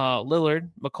Lillard,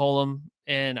 McCollum,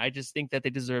 and I just think that they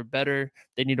deserve better.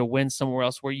 They need to win somewhere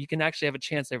else where you can actually have a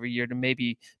chance every year to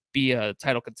maybe be a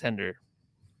title contender.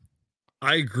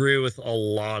 I agree with a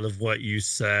lot of what you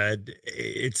said.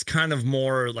 It's kind of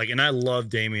more like, and I love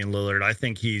Damian Lillard. I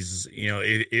think he's,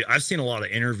 I've seen a lot of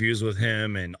interviews with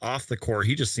him, and off the court,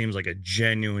 he just seems like a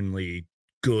genuinely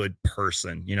good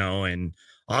person, and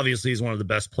obviously he's one of the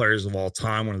best players of all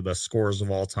time, one of the best scorers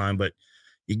of all time, but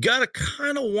you got to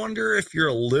kind of wonder if you're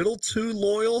a little too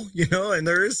loyal, and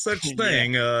there is such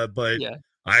thing.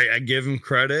 I give him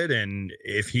credit, and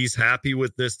if he's happy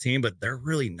with this team, but they're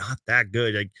really not that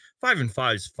good. Like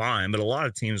 5-5 is fine, but a lot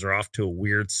of teams are off to a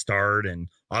weird start, and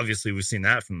obviously we've seen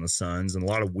that from the Suns and a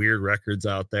lot of weird records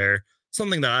out there.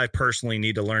 Something that I personally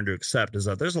need to learn to accept is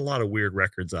that there's a lot of weird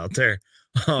records out there.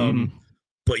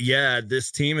 But yeah, this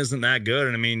team isn't that good.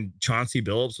 And I mean, Chauncey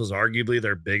Billups was arguably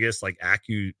their biggest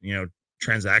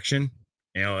transaction,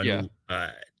 and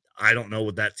I don't know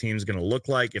what that team's going to look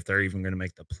like, if they're even going to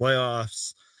make the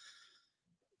playoffs.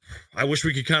 I wish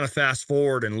we could kind of fast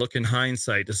forward and look in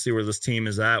hindsight to see where this team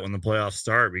is at when the playoffs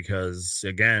start, because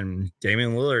again,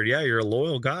 Damian Lillard, you're a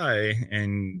loyal guy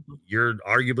and you're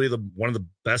arguably one of the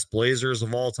best Blazers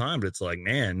of all time. But it's like,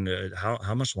 man,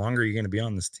 how much longer are you going to be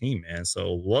on this team, man?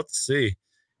 So we'll have to see.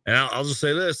 And I'll just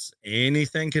say this: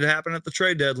 anything could happen at the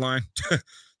trade deadline.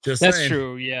 Just That's saying.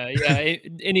 true. Yeah.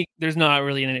 There's not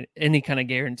really any kind of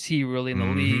guarantee really in the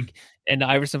league. And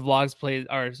Iverson Vlogs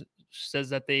says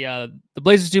that the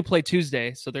Blazers do play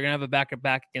Tuesday, so they're gonna have a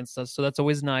back-to-back against us. So that's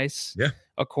always nice. Yeah.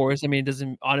 Of course. I mean, it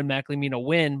doesn't automatically mean a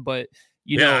win, but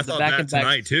I the thought back that and back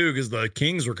tonight too, because the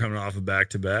Kings were coming off a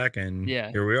back-to-back, and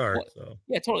here we are. So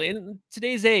yeah, totally. In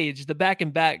today's age, the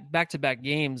back-to-back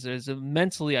games is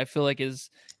mentally, I feel like is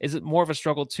more of a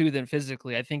struggle too than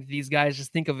physically. I think these guys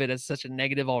just think of it as such a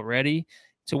negative already,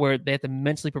 to where they have to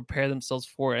mentally prepare themselves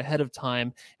for it ahead of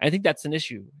time. And I think that's an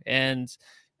issue. And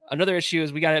another issue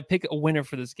is we got to pick a winner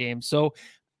for this game. So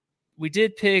we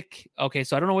did pick. Okay,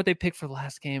 so I don't know what they picked for the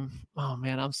last game. Oh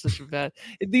man, I'm such a bad.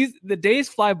 The days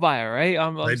fly by, all right?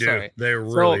 I'm sorry. They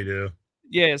really do.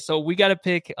 Yeah, so we got to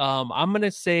pick. I'm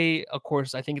gonna say, of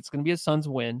course, I think it's gonna be a Suns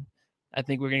win. I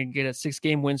think we're gonna get a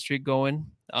 6-game win streak going.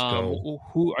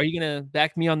 Who are you gonna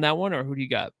back me on that one, or who do you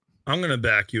got? I'm going to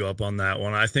back you up on that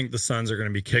one. I think the Suns are going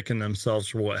to be kicking themselves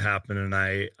for what happened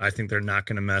tonight. I think they're not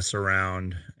going to mess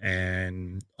around,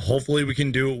 and hopefully we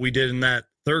can do what we did in that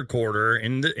third quarter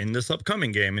in this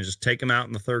upcoming game and just take them out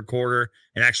in the third quarter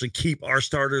and actually keep our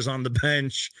starters on the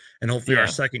bench, and hopefully our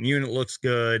second unit looks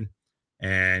good.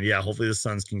 And hopefully the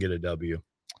Suns can get a W.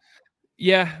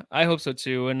 Yeah, I hope so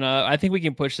too. And I think we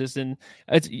can push this. And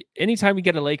it's anytime we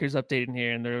get a Lakers update in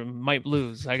here and they might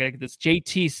lose, I got to get this.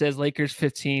 JT says Lakers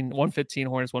 115,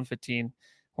 Hornets 115.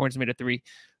 Hornets made a 3.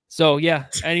 So, yeah,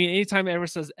 anytime it ever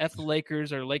says F the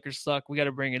Lakers or Lakers suck, we got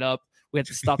to bring it up. We have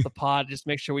to stop the pod. Just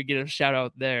make sure we get a shout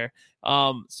out there.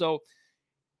 So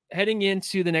heading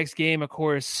into the next game, of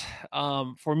course,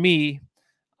 for me,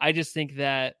 I just think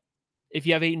that if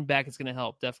you have Ayton back, it's going to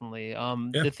help, definitely.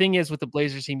 The thing is with the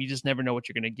Blazers team, you just never know what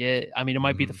you're going to get. I mean, it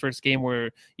might be the first game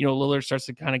where, Lillard starts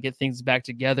to kind of get things back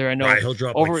together. I know he'll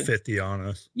drop like 50 on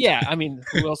us. Yeah, I mean,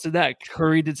 who else did that?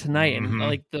 Curry did tonight. And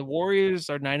like the Warriors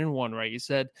are 9-1, right? You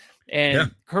said. And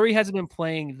Curry hasn't been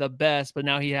playing the best, but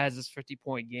now he has this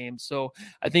 50-point game. So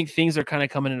I think things are kind of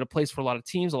coming into place for a lot of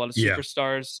teams, a lot of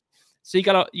superstars. So you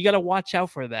gotta watch out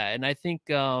for that. And I think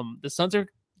the Suns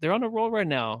they're on a roll right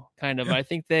now, kind of. I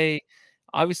think they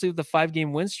obviously with the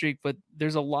 5-game win streak, but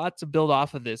there's a lot to build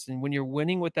off of this. And when you're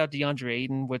winning without DeAndre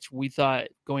Ayton, which we thought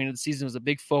going into the season was a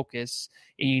big focus,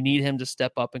 and you need him to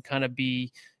step up and kind of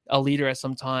be a leader at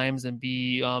some times and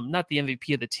be not the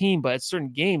MVP of the team, but at certain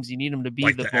games you need him to be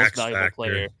like the most valuable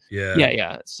player.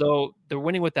 Yeah. So they're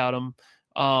winning without him.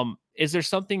 Is there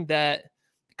something that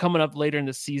coming up later in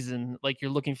the season, like you're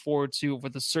looking forward to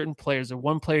with a certain players, or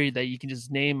one player that you can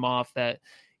just name off that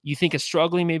you think is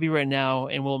struggling maybe right now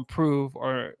and will improve,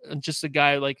 or just a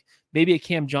guy like maybe a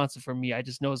Cam Johnson for me, I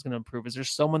just know is going to improve? Is there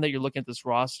someone that you're looking at this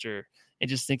roster and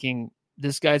just thinking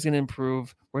this guy's going to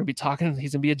improve? We're going to be talking,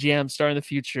 he's going to be a GM star in the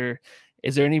future.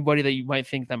 Is there anybody that you might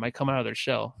think that might come out of their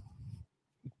shell?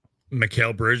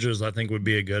 Mikal Bridges, I think, would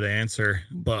be a good answer,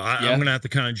 but I'm going to have to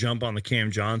kind of jump on the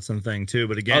Cam Johnson thing too.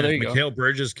 But again, if Mikal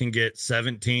Bridges can get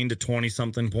 17 to 20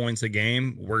 something points a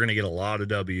game, we're going to get a lot of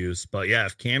W's. But yeah,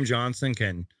 if Cam Johnson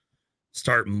can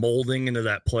start molding into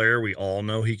that player we all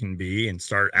know he can be and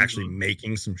start actually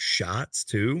making some shots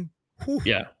too,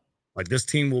 like this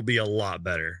team will be a lot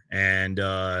better. And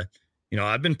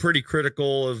I've been pretty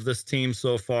critical of this team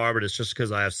so far, but it's just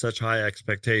because I have such high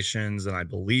expectations and I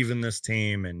believe in this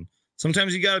team. And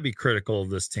sometimes you got to be critical of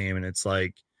this team. And it's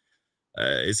like,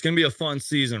 it's going to be a fun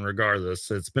season regardless.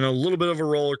 It's been a little bit of a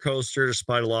roller coaster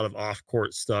despite a lot of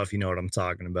off-court stuff. You know what I'm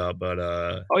talking about. But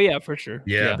oh, yeah, for sure.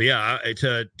 Yeah. But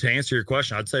to answer your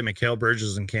question, I'd say Mikal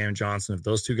Bridges and Cam Johnson, if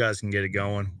those two guys can get it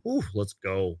going, let's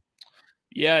go.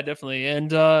 Yeah, definitely.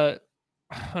 And I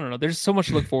don't know. There's so much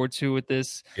to look forward to with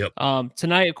this.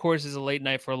 Tonight, of course, is a late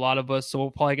night for a lot of us, so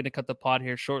we're probably going to cut the pod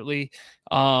here shortly.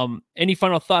 Any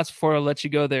final thoughts before I let you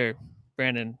go there,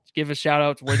 Brandon? Give a shout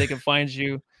out to where they can find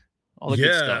you. All the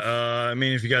good stuff. I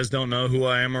mean, if you guys don't know who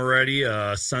I am already,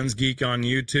 Suns Geek on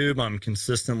YouTube. I'm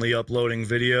consistently uploading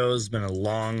videos. Been a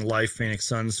long life Phoenix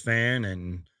Suns fan,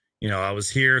 and I was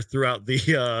here throughout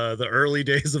the early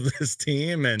days of this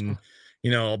team, and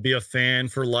I'll be a fan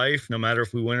for life, no matter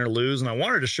if we win or lose. And I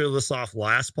wanted to show this off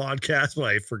last podcast, but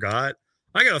I forgot.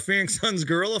 I got a Phoenix Suns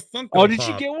Gorilla Funko Pop. Oh, did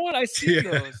you get one? I see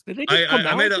those. Did they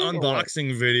I made an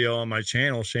unboxing video on my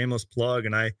channel, shameless plug,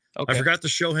 and I forgot to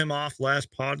show him off last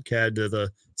podcast to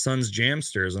the Suns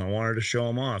Jamsters, and I wanted to show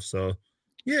him off. So,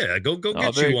 yeah, go get you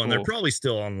one. Cool. They're probably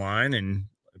still online and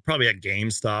probably at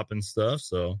GameStop and stuff.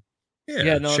 So,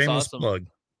 shameless plug.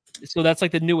 So that's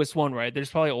like the newest one, right?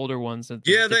 There's probably older ones. I'm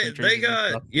still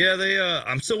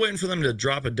waiting for them to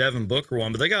drop a Devin Booker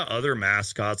one, but they got other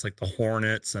mascots like the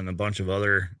Hornets and a bunch of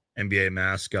other NBA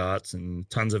mascots and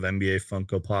tons of NBA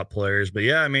Funko Pop players. But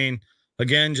yeah, I mean,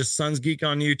 again, just Suns Geek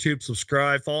on YouTube.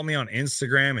 Subscribe. Follow me on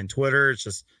Instagram and Twitter.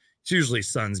 It's usually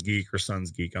Suns Geek or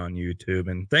Suns Geek on YouTube.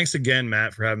 And thanks again,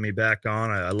 Matt, for having me back on.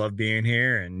 I love being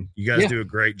here, and you guys do a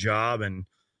great job. And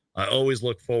I always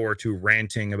look forward to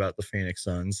ranting about the Phoenix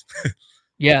Suns.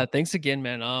 Yeah, thanks again,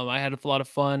 man. I had a lot of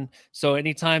fun. So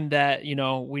anytime that, you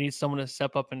know, we need someone to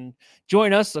step up and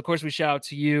join us, of course, we shout out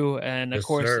to you. And of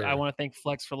course, I want to thank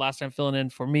Flex for last time filling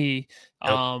in for me.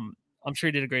 Yep. I'm sure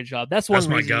he did a great job. That's my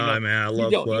reason, guy, man. I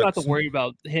love Flex. You don't have to worry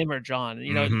about him or John.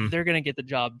 You know, they're going to get the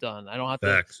job done. I don't have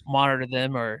to monitor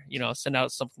them or, you know, send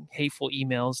out some hateful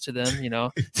emails to them, you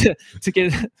know, to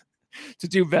get to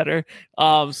do better.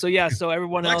 So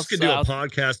everyone Flex else could do a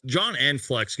podcast. John and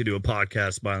Flex could do a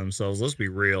podcast by themselves. Let's be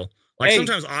real. Like,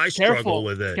 sometimes I struggle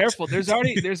with it. Careful. There's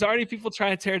already people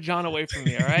trying to tear John away from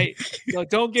me. All right. So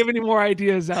don't give any more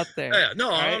ideas out there. Yeah, no,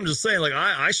 right? I'm just saying, like,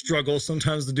 I struggle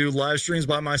sometimes to do live streams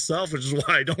by myself, which is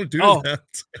why I don't do that.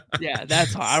 Yeah,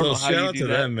 that's hard. I don't know how you do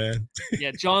that. Them, man.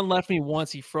 Yeah, John left me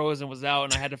once. He froze and was out,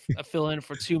 and I had to fill in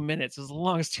for 2 minutes. It was the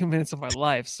longest 2 minutes of my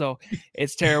life. So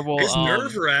it's terrible. It's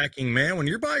nerve-wracking, man. When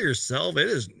you're by yourself, it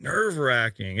is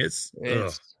nerve-wracking. It's a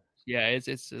little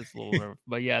nerve.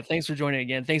 But yeah, thanks for joining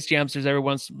again. Thanks, Jamsters.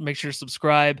 Everyone, make sure to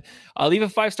subscribe. Leave a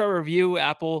 5-star review,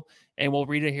 Apple, and we'll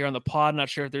read it here on the pod. Not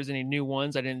sure if there's any new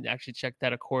ones. I didn't actually check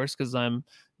that, of course, because I'm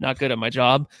not good at my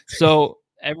job. So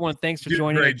everyone, thanks for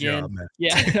joining again. Job, man.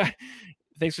 Yeah.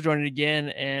 Thanks for joining again.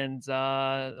 And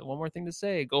one more thing to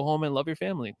say, go home and love your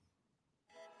family.